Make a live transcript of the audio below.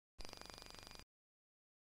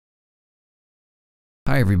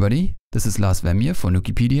everybody, this is Lars Vemje for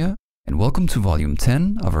Nukepedia, and welcome to volume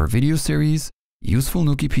 10 of our video series, Useful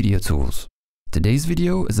Nukepedia Tools. Today's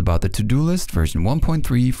video is about the to-do list version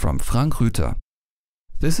 1.3 from Rueter.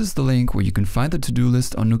 This is the link where you can find the to-do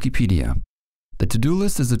list on Nukepedia. The to-do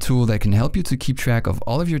list is a tool that can help you to keep track of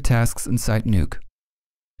all of your tasks inside Nuke.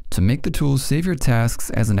 To make the tool save your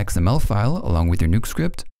tasks as an XML file along with your Nuke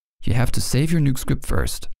script, you have to save your Nuke script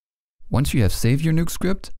first. Once you have saved your Nuke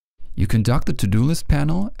script, you can dock the to-do list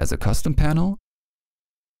panel as a custom panel,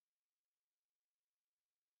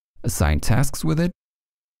 assign tasks with it,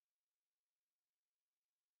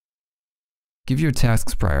 give your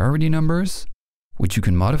tasks priority numbers, which you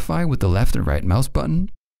can modify with the left and right mouse button,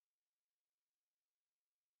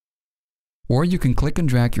 or you can click and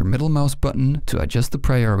drag your middle mouse button to adjust the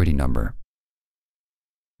priority number.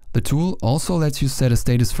 The tool also lets you set a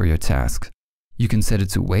status for your task. You can set it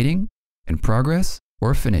to waiting, in progress,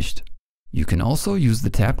 or finished. You can also use the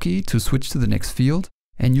tab key to switch to the next field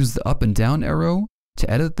and use the up and down arrow to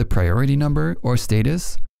edit the priority number or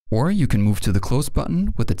status, or you can move to the close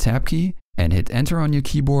button with the tab key and hit enter on your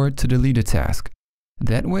keyboard to delete a task.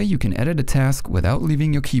 That way you can edit a task without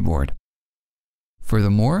leaving your keyboard.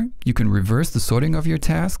 Furthermore, you can reverse the sorting of your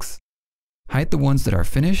tasks, hide the ones that are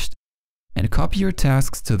finished, and copy your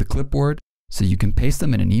tasks to the clipboard so you can paste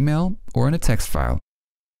them in an email or in a text file.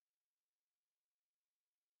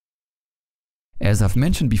 As I've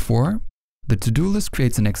mentioned before, the to-do list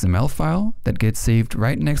creates an XML file that gets saved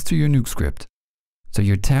right next to your Nuke script. So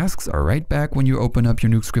your tasks are right back when you open up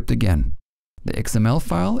your Nuke script again. The XML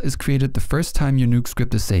file is created the first time your Nuke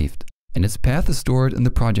script is saved, and its path is stored in the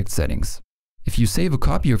project settings. If you save a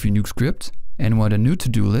copy of your Nuke script and want a new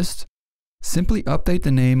to-do list, simply update the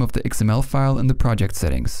name of the XML file in the project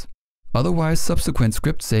settings. Otherwise, subsequent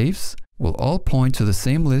script saves will all point to the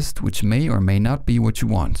same list, which may or may not be what you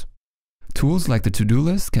want. Tools like the to-do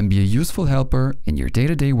list can be a useful helper in your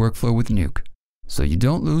day-to-day workflow with Nuke, so you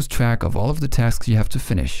don't lose track of all of the tasks you have to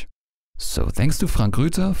finish. So thanks to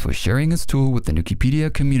Rueter for sharing his tool with the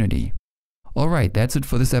Nukepedia community. Alright, that's it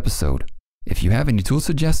for this episode. If you have any tool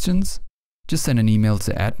suggestions, just send an email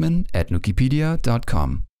to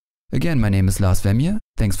admin@nukepedia.com. Again, my name is Lars Vemje,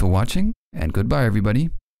 thanks for watching, and goodbye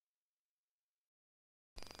everybody.